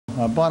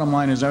Bottom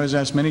line is, I was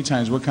asked many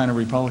times what kind of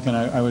Republican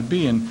I would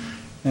be, and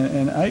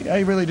I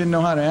really didn't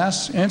know how to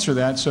answer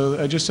that,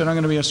 so I just said I'm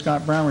going to be a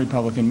Scott Brown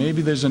Republican.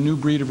 Maybe there's a new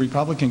breed of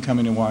Republican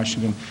coming to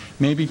Washington.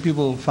 Maybe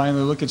people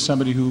finally look at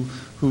somebody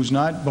who's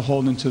not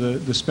beholden to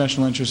the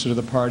special interests of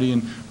the party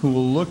and who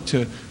will look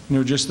to,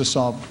 just to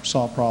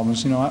solve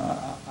problems.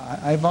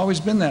 I've always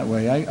been that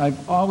way.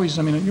 I've always,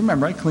 you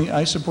remember,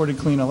 I supported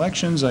clean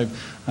elections.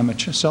 I'm a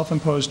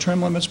self-imposed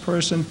term limits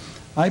person.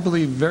 I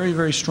believe very,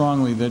 very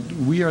strongly that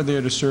we are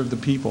there to serve the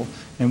people,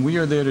 and we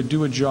are there to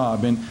do a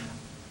job. And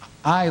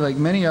I, like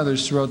many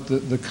others throughout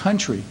the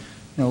country,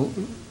 when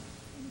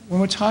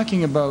we're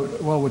talking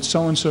about, well, what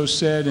so-and-so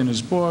said in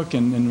his book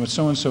and what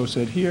so-and-so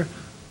said here,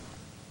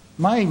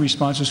 my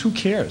response is, who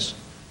cares?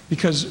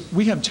 Because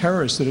we have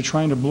terrorists that are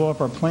trying to blow up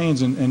our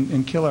planes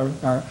and kill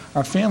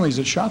our families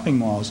at shopping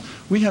malls.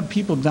 We have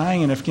people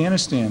dying in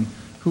Afghanistan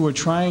who are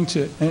trying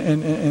to,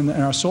 and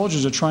our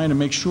soldiers are trying to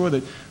make sure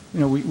that,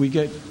 we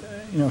get,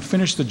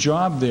 finish the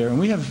job there. And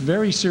we have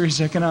very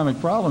serious economic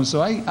problems.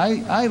 So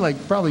I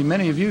like probably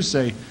many of you,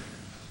 say,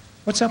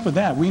 what's up with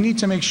that? We need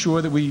to make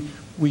sure that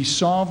we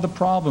solve the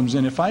problems.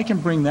 And if I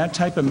can bring that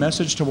type of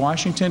message to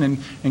Washington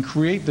and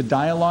create the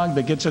dialogue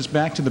that gets us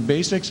back to the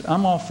basics,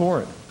 I'm all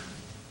for it.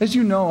 As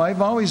you know,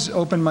 I've always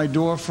opened my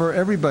door for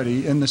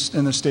everybody in the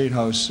State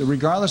House,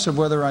 regardless of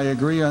whether I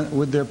agree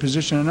with their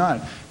position or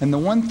not. And the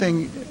one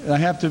thing I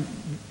have to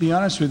be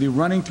honest with you,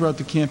 running throughout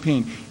the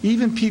campaign,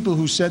 even people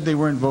who said they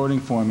weren't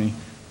voting for me,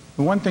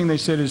 the one thing they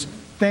said is,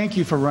 thank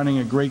you for running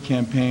a great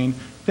campaign.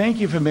 Thank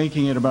you for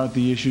making it about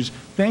the issues.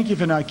 Thank you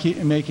for not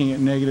making it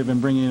negative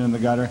and bringing it in the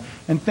gutter.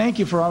 And thank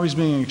you for always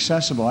being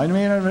accessible. I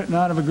may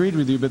not have agreed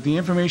with you, but the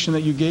information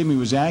that you gave me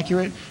was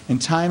accurate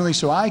and timely,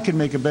 so I could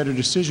make a better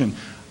decision.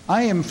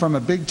 I am from a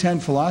Big Ten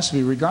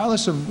philosophy,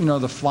 regardless of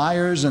the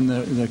flyers and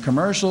the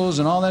commercials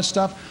and all that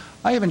stuff.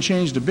 I haven't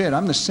changed a bit.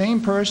 I'm the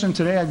same person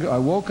today. I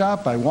woke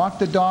up, I walked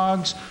the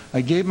dogs, I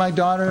gave my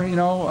daughter,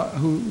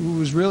 who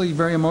was really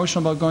very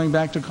emotional about going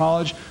back to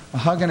college, a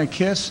hug and a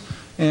kiss.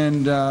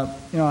 And I'm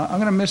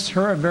going to miss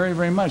her very,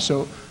 very much.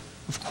 So,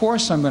 of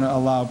course, I'm going to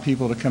allow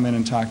people to come in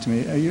and talk to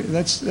me.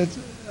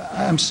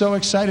 I'm so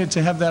excited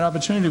to have that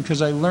opportunity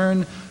because I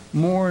learn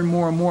more and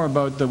more and more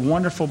about the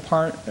wonderful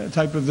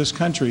type of this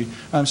country.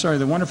 I'm sorry,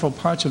 the wonderful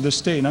parts of this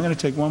state. And I'm going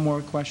to take one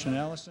more question,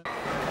 Allison.